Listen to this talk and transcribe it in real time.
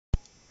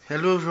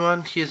Hello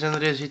everyone, here's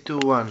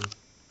Andrezi21.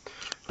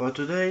 For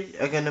today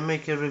I'm gonna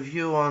make a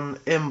review on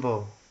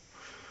Embo.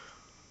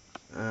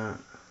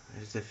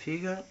 Here's the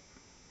figure.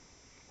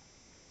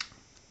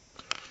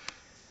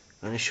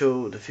 I'm gonna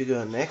show the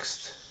figure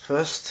next.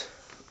 First,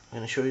 I'm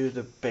gonna show you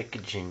the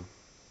packaging.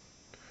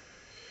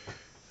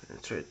 I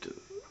try to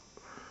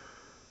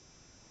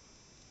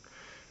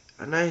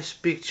a nice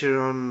picture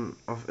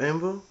of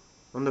Embo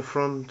on the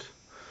front.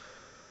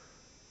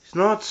 It's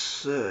not.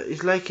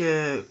 It's like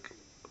a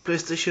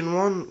PlayStation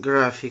 1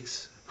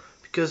 graphics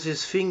because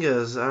his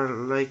fingers are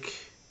like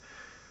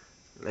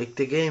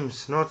the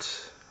games, not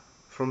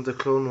from the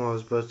Clone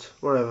Wars, but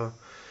whatever.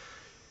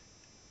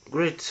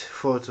 Great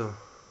photo.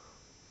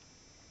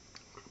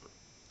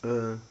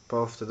 Power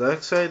of the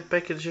Dark Side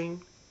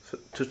packaging,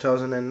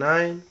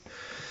 2009.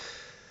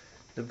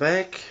 The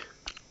back.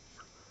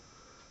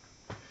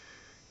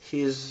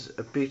 Here's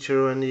a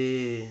picture when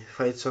he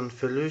fights on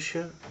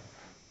Felucia.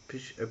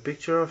 A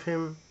picture of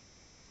him.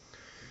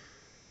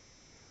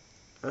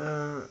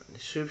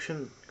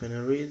 Description.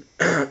 Gonna read.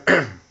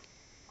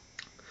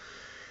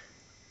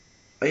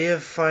 I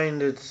have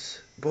found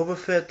Boba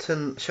Fett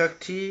and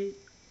Shakti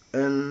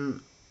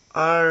and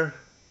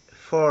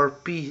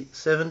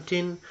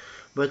R4P17,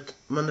 but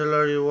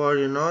Mandalorian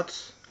Warrior not.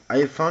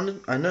 I found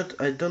it. I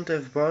don't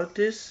have bought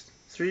this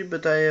three,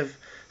 but I have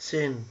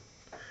seen.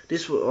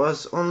 This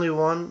was only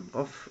one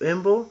of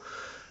Embo,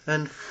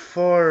 and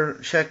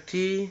 4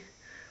 Shakti,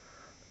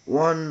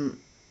 1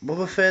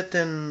 Boba Fett,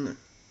 and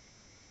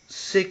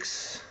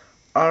 6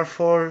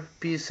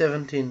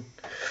 R4P17.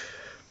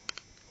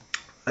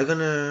 I'm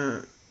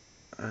gonna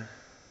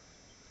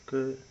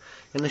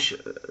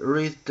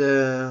read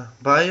the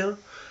bio.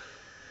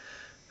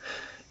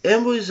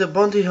 Embo is a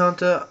bounty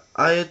hunter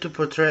hired to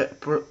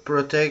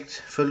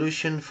protect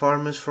Felucian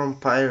farmers from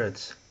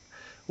pirates.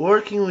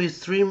 Working with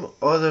 3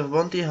 other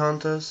bounty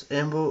hunters,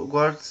 Embo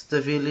guards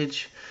the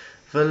village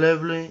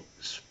valuable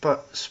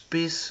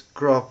spice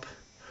crop.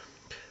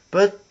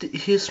 But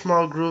his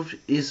small group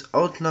is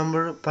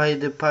outnumbered by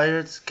the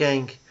pirates'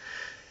 gang,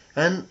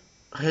 and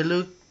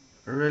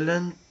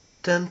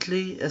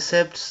reluctantly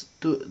accepts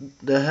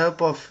the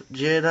help of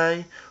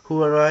Jedi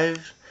who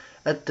arrive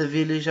at the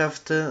village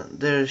after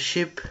their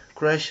ship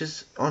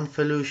crashes on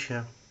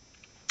Felucia.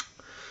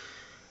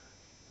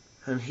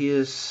 And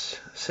he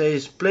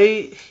says,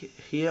 play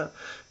the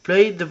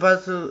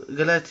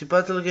Galactic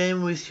Battle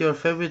game with your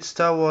favorite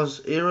Star Wars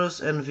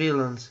heroes and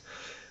villains.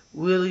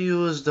 Will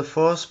use the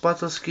Force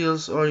battle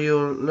skills or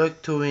your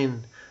luck to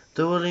win.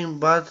 Dueling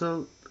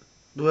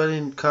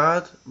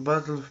card,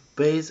 battle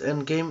base,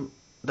 and game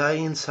die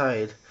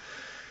inside.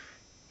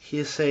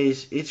 He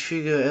says each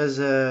figure has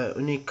a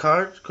unique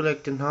card,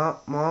 collecting them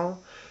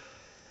all.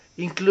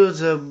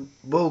 Includes a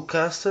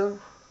bowcaster,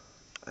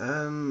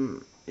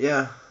 and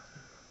yeah,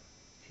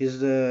 here's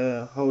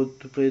the how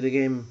to play the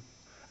game.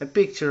 A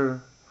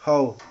picture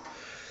how.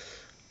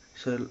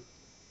 So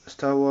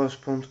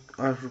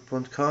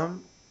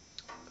StarWars.com.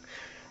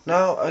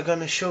 Now I'm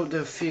gonna show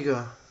the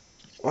figure.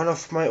 One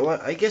of my,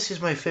 I guess is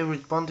my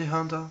favorite bounty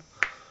hunter.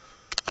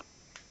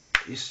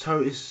 His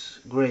story is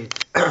great.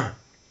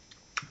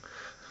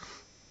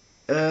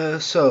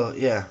 So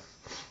yeah,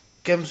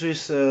 comes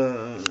with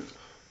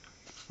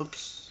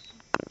oops,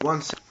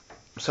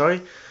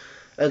 sorry,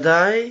 a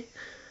die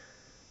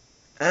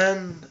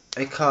and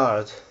a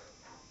card.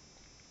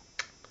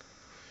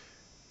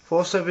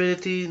 Force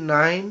ability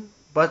 9,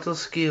 battle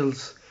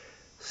skills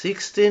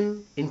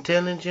 16,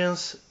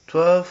 intelligence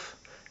 12,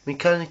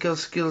 mechanical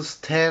skills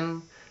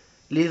 10,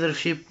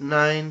 leadership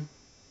 9,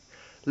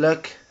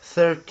 luck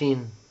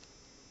 13.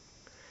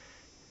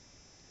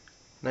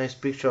 Nice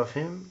picture of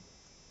him.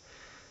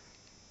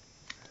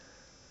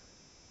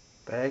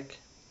 Back.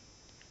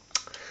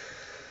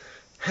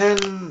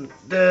 And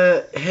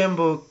the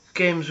Embo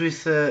comes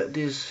with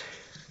this.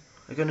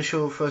 I'm gonna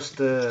show first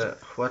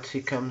what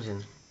he comes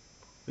in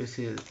with.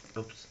 His,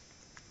 oops.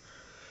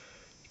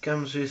 He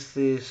comes with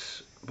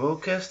this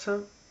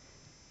bowcaster.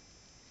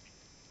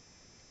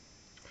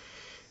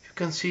 You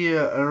can see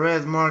a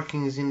red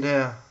markings in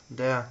there.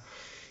 There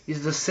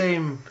is the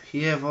same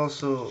he have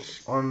also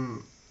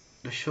on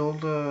the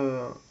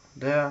shoulder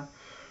there.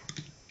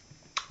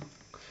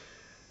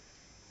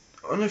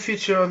 Only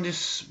feature on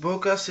this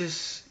bowcaster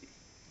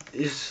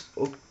is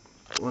oh,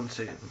 one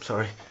second. I'm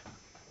sorry.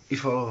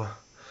 If all over.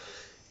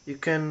 You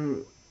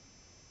can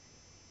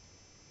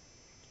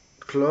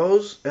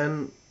close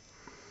and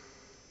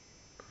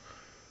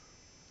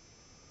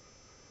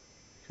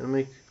you can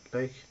make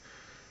like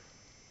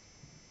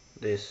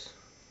this.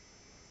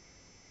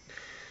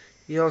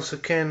 He also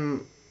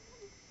can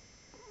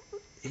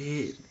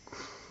the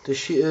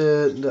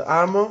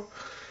armor.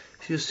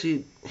 If you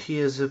see, he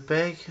has a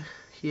bag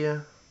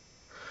here.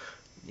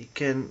 You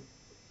can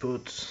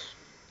put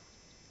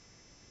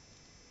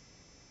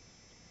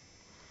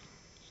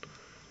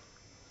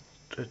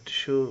try to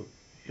show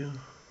you.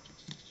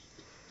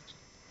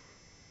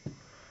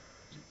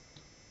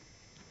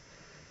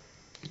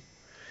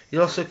 He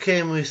also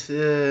came with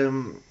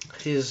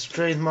his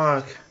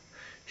trademark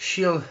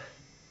shield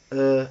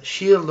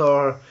shield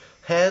or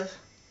head,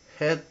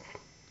 head,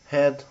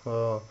 head.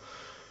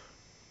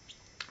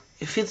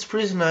 It fits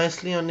pretty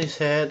nicely on his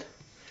head.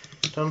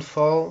 Don't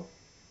fall,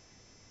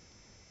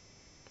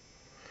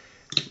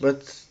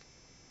 but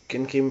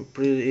can come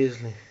pretty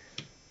easily.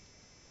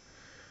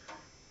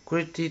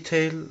 Great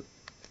detail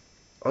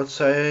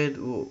outside.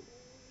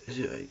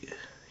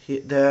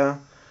 There,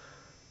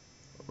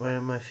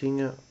 where my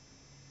finger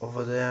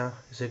over there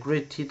is a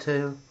great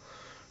detail.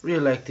 Really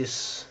like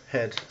this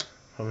head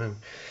from him.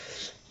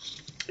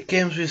 It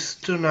comes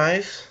with two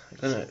knives.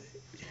 I'm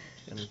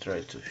gonna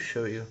try to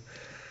show you.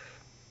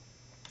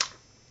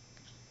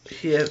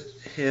 Here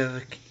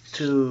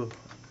two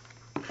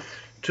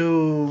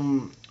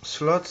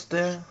slots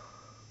there.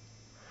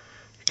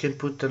 You can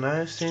put the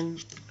knives in.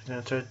 I'm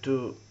gonna try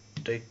to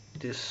take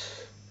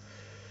this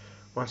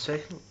 1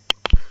 second,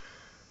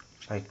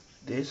 like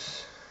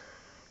this.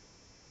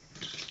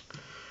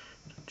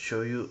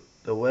 Show you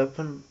the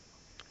weapon,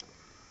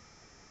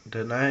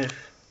 the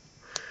knife,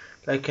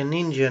 like a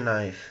ninja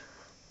knife.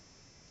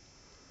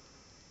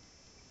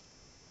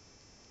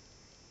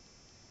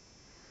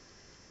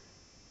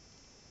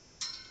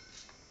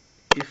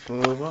 If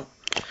over,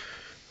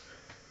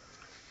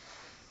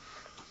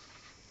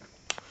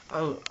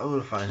 I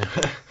will find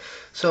it.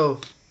 So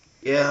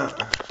yeah,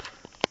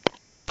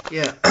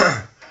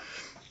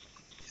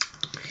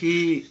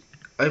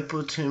 I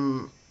put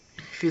him.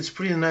 Fits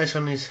pretty nice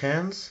on his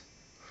hands.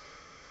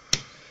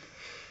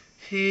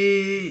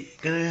 He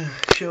gonna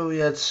show you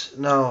that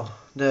now.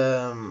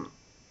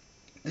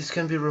 This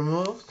can be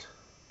removed.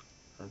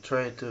 I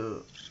try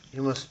to.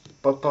 You must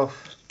pop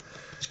off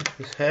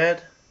his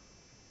head.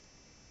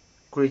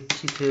 Great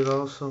detail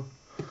also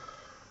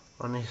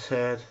on his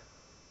head.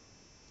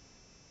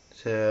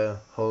 It's a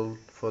hole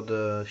for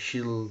the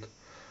shield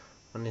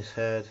on his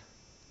head.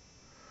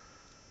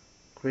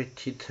 Great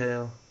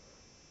detail.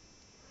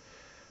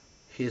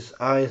 His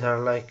eyes are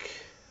like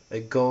a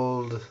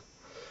gold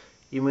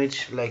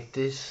image, like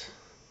this.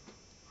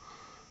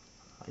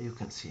 You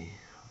can see.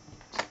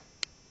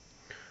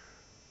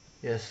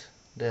 Yes,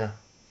 there.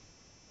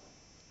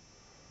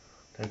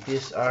 Like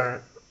these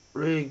are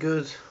really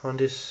good on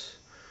this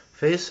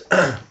face.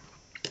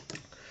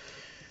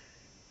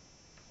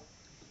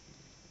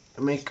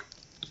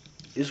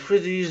 It's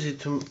pretty easy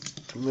to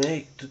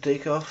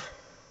take off.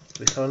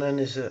 With one hand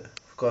is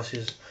of course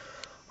is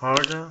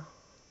harder.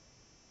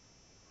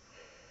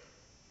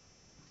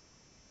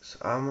 This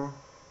armor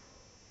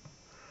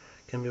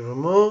can be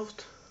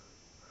removed.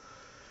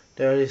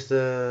 There is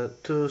the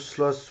two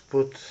slots to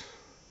put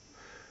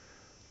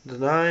the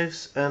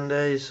knives, and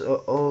there is an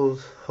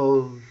old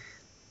hole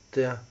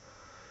there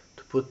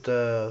to put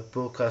the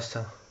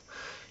bowcaster.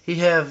 He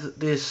have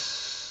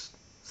these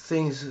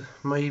things,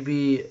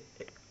 maybe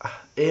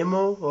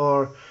ammo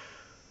or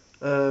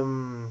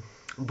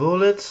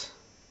bullets.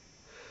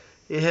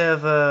 He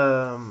have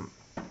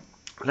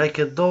like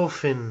a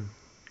dolphin.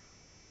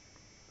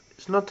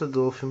 It's not a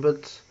dolphin,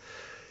 but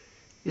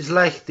it's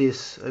like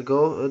this. A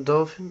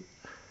dolphin.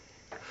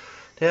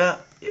 There.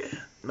 Yeah.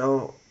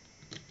 Now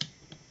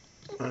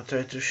I'll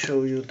try to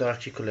show you the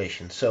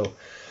articulation. So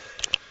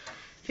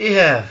he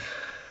have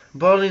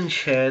ball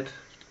inch head,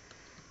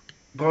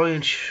 ball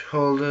inch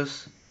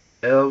shoulders,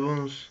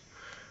 elbows,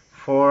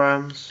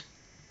 forearms,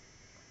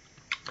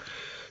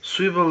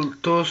 swivel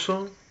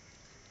torso,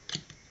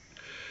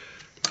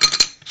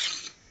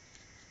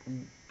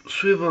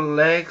 swivel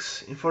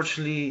legs.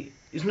 Unfortunately,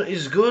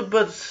 it's good,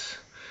 but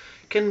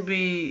can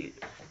be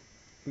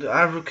the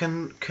arrow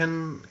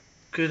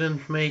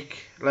couldn't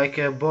make like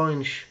a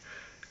bunch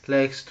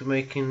legs to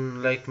make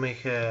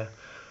a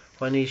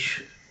when he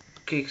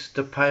kicks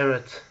the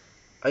pirate.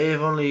 I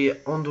have only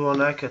Ondo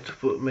Onaka to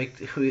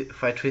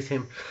fight with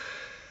him.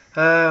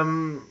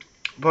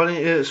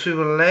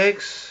 Swivel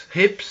legs,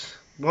 hips,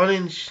 ball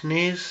inch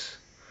knees,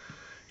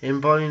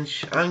 and ball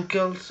inch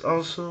ankles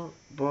also.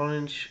 Ball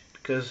inch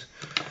because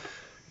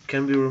it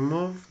can be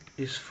removed.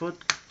 His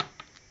foot.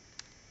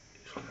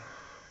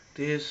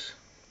 This.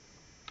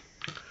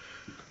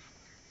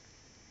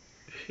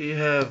 He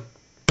have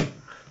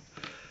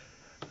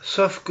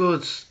soft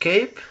goods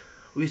cape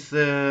with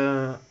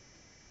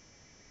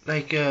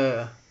like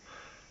a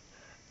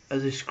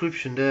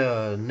description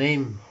there, a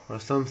name or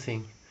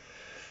something,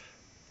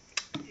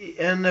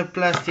 and a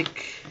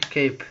plastic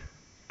cape.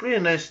 Pretty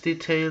nice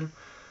detail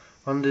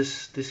on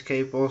this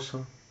cape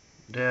also.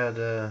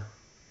 There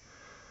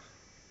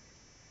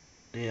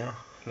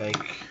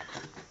like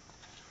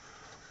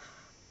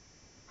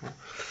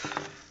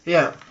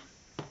yeah.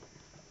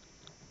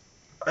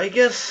 I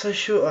guess I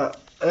should.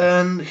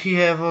 And he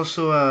have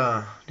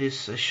also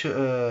this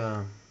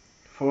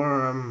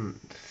forearm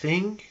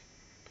thing,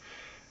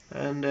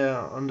 and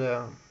on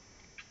the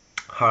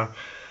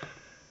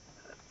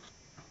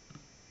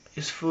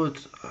his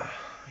foot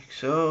like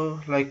so,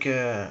 like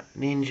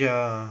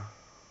ninja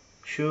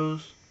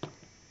shoes.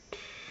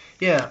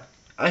 Yeah,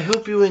 I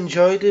hope you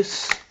enjoy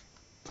this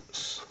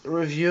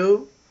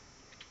review,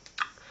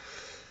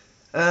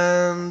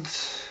 and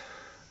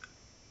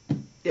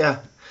yeah,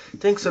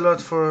 Thanks a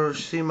lot for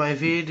seeing my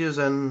videos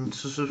and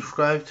to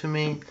subscribe to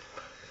me.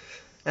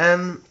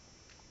 And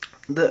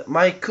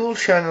my cool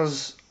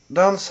channels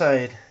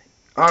downside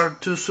are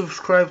to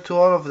subscribe to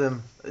all of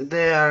them.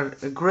 They are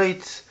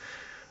great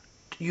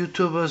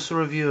YouTubers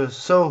reviewers.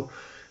 So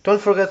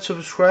don't forget to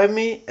subscribe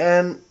me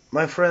and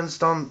my friends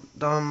down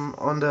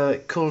on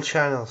the cool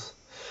channels.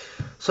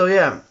 So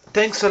yeah,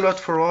 thanks a lot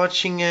for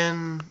watching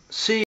and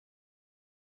see you.